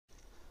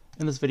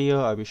In this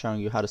video, I'll be showing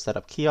you how to set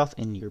up Keyauth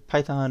in your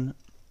Python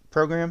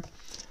program.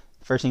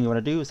 First thing you want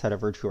to do is head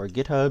over to our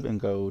GitHub and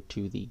go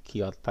to the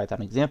Keyauth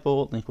Python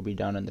example. Link will be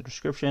down in the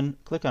description.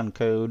 Click on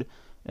code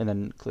and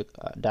then click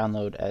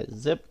download as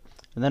zip,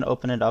 and then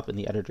open it up in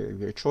the editor of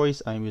your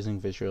choice. I'm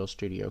using Visual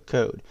Studio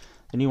Code.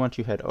 Then you want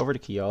to head over to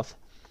Keyauth,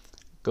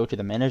 go to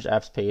the Manage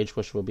Apps page,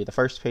 which will be the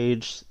first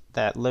page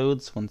that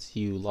loads once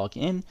you log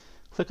in.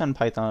 Click on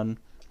Python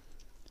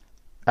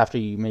after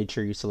you made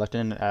sure you selected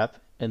an app,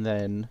 and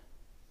then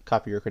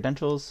copy your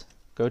credentials,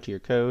 go to your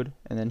code,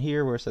 and then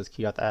here where it says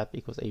Keyauth app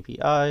equals API,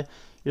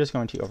 you're just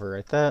going to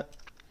overwrite that,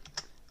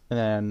 and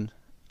then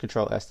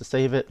Control S to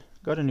save it.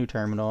 Go to new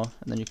terminal,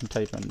 and then you can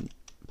type in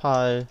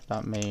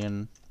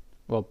py.main,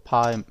 well,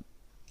 py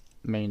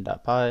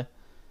main.py,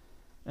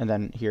 and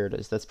then here it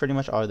is. That's pretty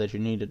much all that you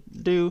need to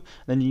do.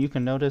 Then you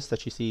can notice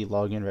that you see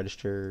login,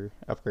 register,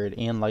 upgrade,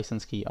 and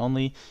license key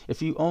only.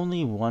 If you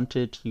only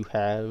wanted to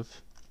have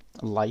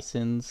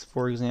license,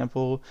 for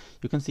example,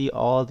 you can see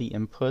all the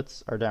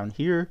inputs are down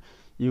here.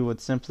 You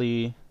would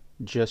simply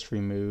just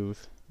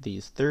remove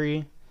these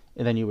three,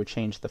 and then you would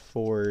change the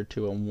 4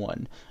 to a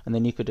 1, and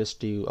then you could just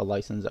do a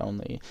license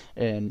only.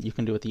 And you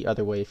can do it the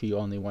other way if you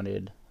only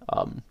wanted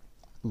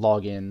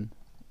login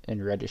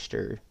and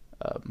register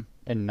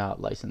and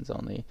not license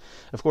only.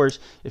 Of course,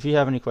 if you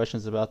have any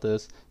questions about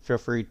this, feel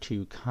free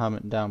to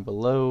comment down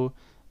below,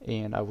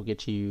 and I will get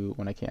to you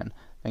when I can.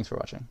 Thanks for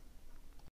watching.